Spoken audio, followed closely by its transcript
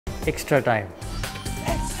extra time.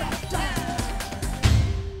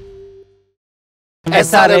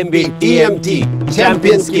 SRMB TMT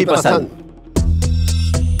champions की पसंद।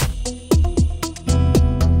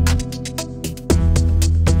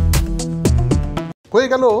 হয়ে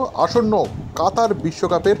গেল আসন্ন কাতার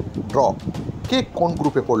বিশ্বকাপের ড্র। কে কোন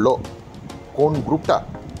গ্রুপে পড়ল, কোন গ্রুপটা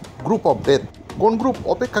গ্রুপ অফ ডেথ, কোন গ্রুপ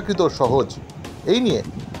অপেক্ষাকৃত সহজ, এই নিয়ে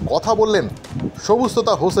কথা বললেন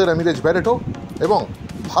সবুজতা হোসে রামিরেজ ব্যারেটো এবং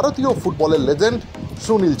ভারতীয় ফুটবলের লেজেন্ড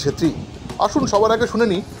সুনীল ছেত্রী। আসুন সবার আগে শুনে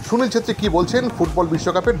নিই সুনীল ছেত্রী কি বলছেন ফুটবল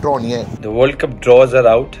বিশ্বকাপের ড্র নিয়ে। The World Cup draws are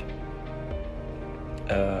out.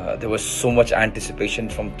 There was so much anticipation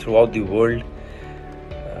from throughout the world,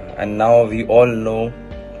 and now we all know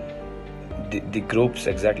the groups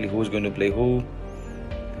exactly who's going to play who.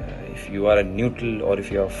 If you are a neutral or if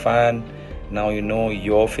you are a fan, now you know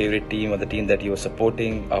your favorite team or the team that you are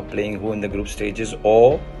supporting are playing who in the group stages, or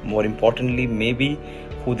more importantly maybe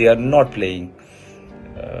who they are not playing.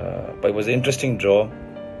 But it was an interesting draw,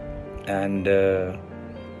 and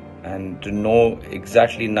to know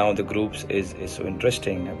exactly now the groups is so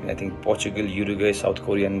interesting. I think Portugal, Uruguay, South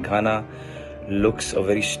Korea and Ghana looks a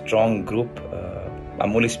very strong group.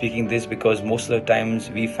 I'm only speaking this because most of the times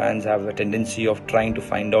we fans have a tendency of trying to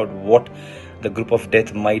find out what the group of death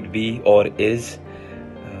might be or is,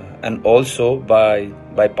 and also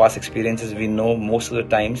by past experiences we know most of the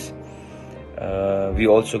times we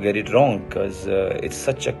also get it wrong, because it's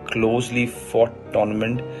such a closely fought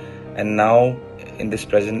tournament. And now in this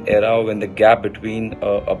present era, when the gap between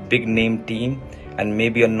a big name team and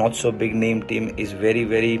maybe a not so big name team is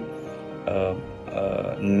very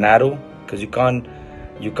narrow, because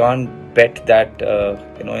you can't bet that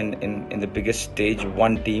in the biggest stage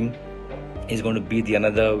one team is going to beat the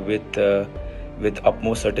another with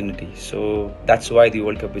utmost certainty. So that's why the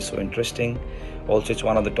World Cup is so interesting. Also, it's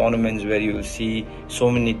one of the tournaments where you will see so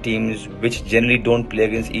many teams which generally don't play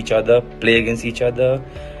against each other.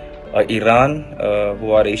 Iran, who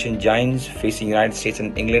are Asian giants, facing United States and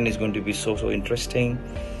England is going to be so interesting.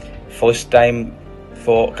 First time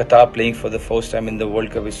for Qatar playing for the first time in the World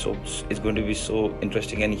Cup is going to be so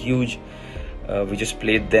interesting and huge. We just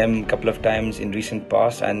played them a couple of times in recent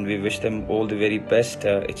past, and we wish them all the very best.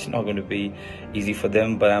 It's not going to be easy for them,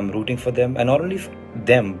 but I'm rooting for them, and not only for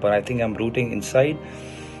them, but I think I'm rooting inside.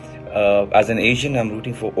 As an Asian, I'm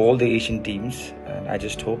rooting for all the Asian teams, and I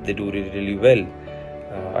just hope they do really well.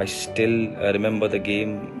 I still remember the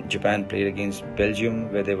game Japan played against Belgium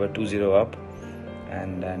where they were 2-0 up,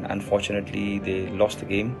 and unfortunately they lost the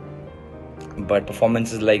game. But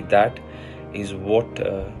performances like that is what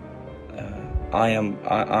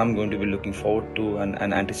I'm going to be looking forward to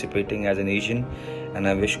and anticipating as an Asian, and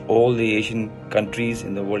I wish all the Asian countries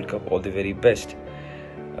in the World Cup all the very best.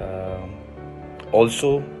 Also,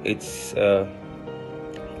 it's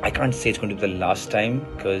I can't say it's going to be the last time,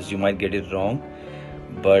 because you might get it wrong,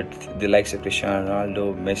 but the likes of Cristiano Ronaldo,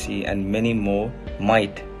 Messi and many more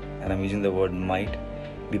might, and I'm using the word might,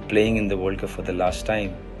 be playing in the World Cup for the last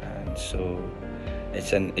time. And so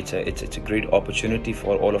it's a great opportunity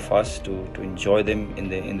for all of us to enjoy them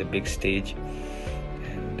in the big stage.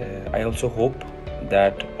 And I also hope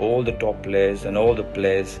that all the top players and all the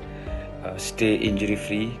players stay injury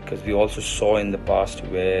free, because we also saw in the past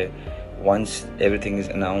where once everything is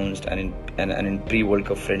announced and in pre-World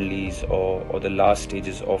Cup friendlies or the last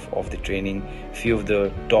stages of the training, few of the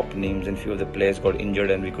top names and few of the players got injured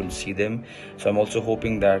and we couldn't see them. So I'm also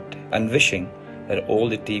hoping that and wishing that all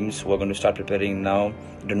the teams who are going to start preparing now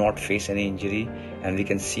do not face any injury, and we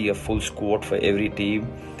can see a full squad for every team,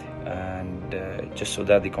 and just so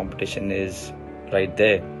that the competition is right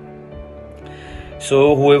there.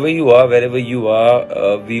 So whoever you are, wherever you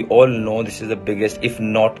are, we all know this is the biggest, if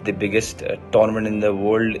not the biggest tournament in the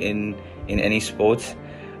world in any sports.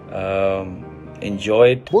 Enjoy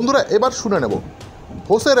it. বন্ধুরা এবার শুনে নেব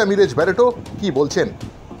Jose Ramirez Barreto কি বলছেন।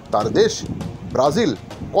 তার দেশ Brazil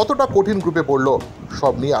কতটা কঠিন গ্রুপে পড়লো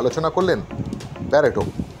সব নিয়ে আলোচনা করলেন Barreto.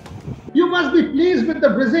 You must be pleased with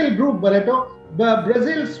the Brazil group, Barreto.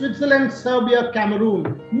 Brazil, Switzerland, Serbia, Cameroon.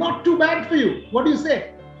 Not too bad for you. What do you say?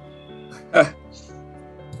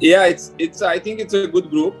 Yeah, it's. I think it's a good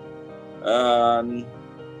group.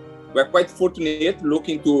 We're quite fortunate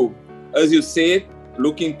looking to, as you said,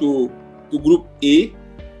 looking to Group A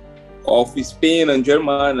of Spain and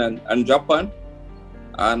Germany and Japan,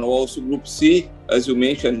 and also Group C, as you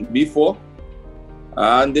mentioned before.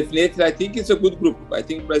 And definitely, I think it's a good group. I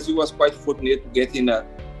think Brazil was quite fortunate to get in a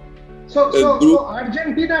So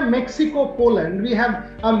Argentina, Mexico, Poland, we have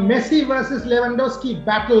a Messi versus Lewandowski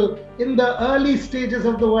battle in the early stages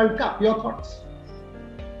of the World Cup. Your thoughts?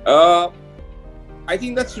 I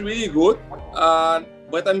think that's really good.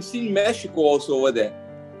 but I'm seeing Mexico also over there.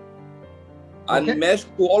 And Okay.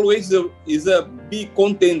 Mexico always is a big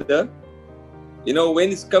contender,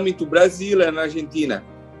 when it's coming to Brazil and Argentina.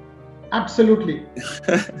 Absolutely.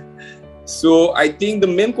 So I think the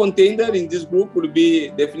main contender in this group will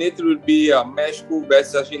be Mexico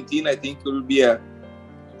versus Argentina. I think it will be a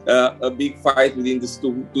big fight within these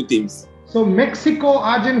two teams. So Mexico,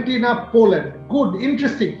 Argentina, Poland. Good,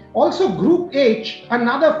 interesting. Also Group H,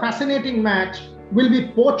 another fascinating match will be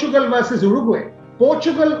Portugal versus Uruguay.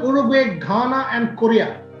 Portugal, Uruguay, Ghana and Korea.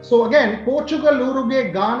 So again, Portugal, Uruguay,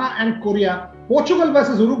 Ghana and Korea. Portugal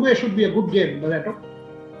versus Uruguay should be a good game, Barreto.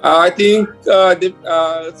 I think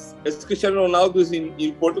as Cristiano Ronaldo is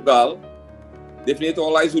in Portugal, definitely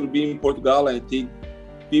all eyes will be in Portugal. I think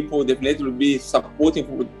people definitely will be supporting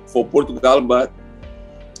for Portugal, but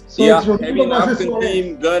So yeah, it's Ronaldo having versus African Suarez.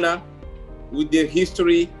 team, Ghana, with their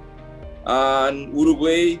history, and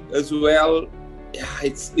Uruguay as well. Yeah,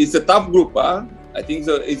 it's a tough group. I think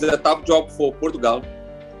it's a tough job for Portugal.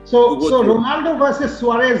 So to go through. Ronaldo versus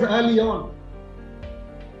Suarez early on.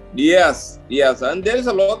 Yes, and there is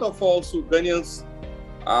a lot of also Ghanaians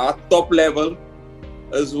top level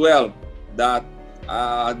as well that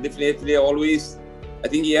definitely always. I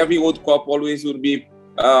think every World Cup always will be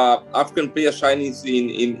African players shining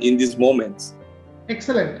in these moments.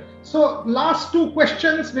 Excellent. So last two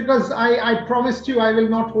questions, because I promised you I will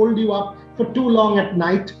not hold you up for too long at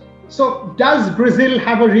night. So does Brazil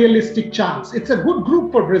have a realistic chance? It's a good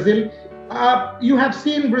group for Brazil. You have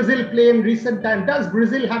seen Brazil play in recent time. Does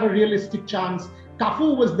Brazil have a realistic chance?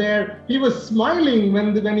 Cafu was there. He was smiling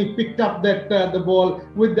when he picked up the ball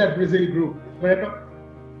with that Brazil group.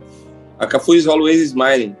 Cafu is always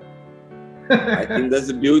smiling. I think that's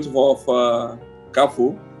the beauty of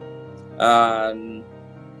Cafu,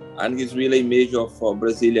 and his real image of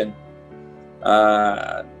Brazilian.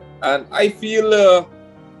 And I feel,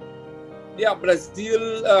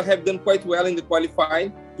 Brazil have done quite well in the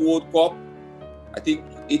qualifying to World Cup. I think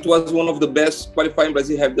it was one of the best qualifying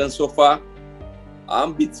Brazil have done so far.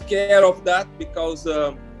 I'm a bit scared of that because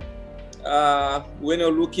when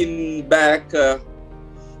you're looking back,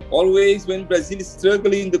 always when Brazil is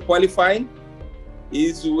struggling in the qualifying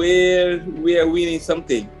is where we are winning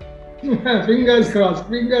something. Fingers crossed,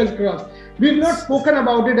 fingers crossed. We've not spoken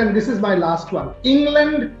about it, and this is my last one.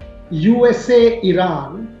 England, USA,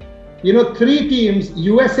 Iran. Three teams,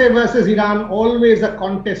 USA versus Iran, always a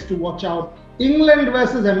contest to watch out. England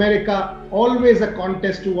versus America, always a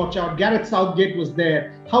contest to watch out. Gareth Southgate was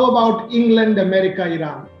there. How about England, America,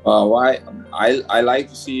 Iran? I like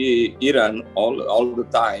to see Iran all the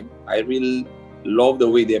time. I really love the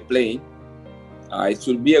way they're playing. It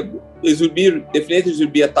will be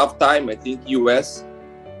a tough time. I think US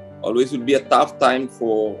always will be a tough time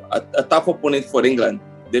for a tough opponent for England.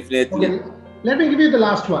 Definitely. Okay. Let me give you the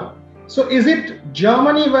last one. So is it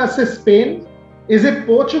Germany versus Spain? Is it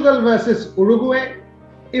Portugal versus Uruguay?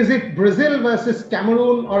 Is it Brazil versus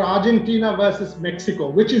Cameroon or Argentina versus Mexico?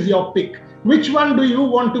 Which is your pick? Which one do you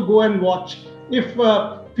want to go and watch? If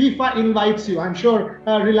FIFA invites you, I'm sure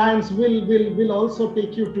Reliance will also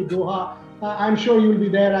take you to Doha. I'm sure you'll be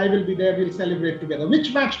there. I will be there. We'll celebrate together.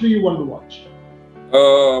 Which match do you want to watch?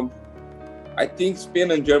 I think Spain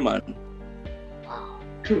and Germany.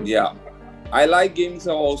 True. Yeah. I like games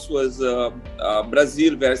also as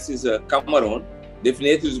Brazil versus Cameroon.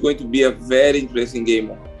 Definitely is going to be a very interesting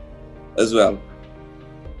game as well.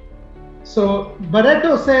 So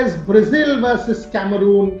Barreto says Brazil versus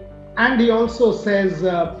Cameroon, and he also says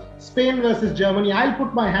Spain versus Germany. I'll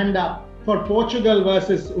put my hand up for Portugal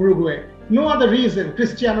versus Uruguay. No other reason.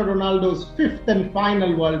 Cristiano Ronaldo's 5th and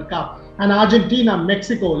final World Cup, and Argentina,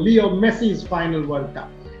 Mexico, Leo Messi's final World Cup.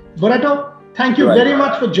 Barreto, thank you very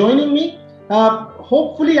much for joining me.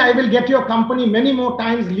 Hopefully I will get your company many more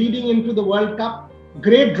times leading into the World Cup.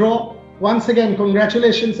 Great draw. Once again,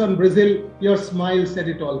 congratulations on Brazil. Your smile said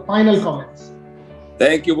it all. Final comments.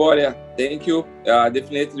 Thank you, Boria. Thank you.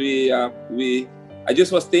 Definitely, I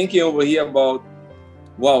just was thinking over here about,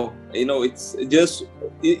 wow, it's just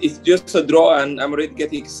a draw, and I'm already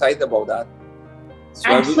getting excited about that. So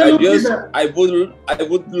I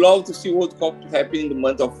would love to see World Cup to happen in the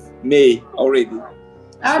month of May already.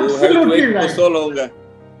 Absolutely right. For so long.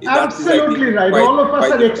 Absolutely right. All of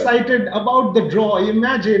us are excited about the draw.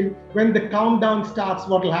 Imagine when the countdown starts,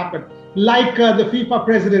 what will happen. Like the FIFA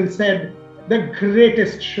president said, the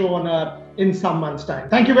greatest show on earth in some months' time.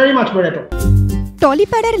 Thank you very much, Barreto.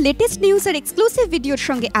 টলিপাড়ার latest news R exclusive ভিডিওর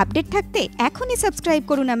সঙ্গে update থাকতে এখনই subscribe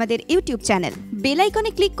করুন আমাদের YouTube channel. Bell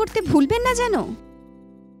আইকনে click করতে ভুলবেন না যেন।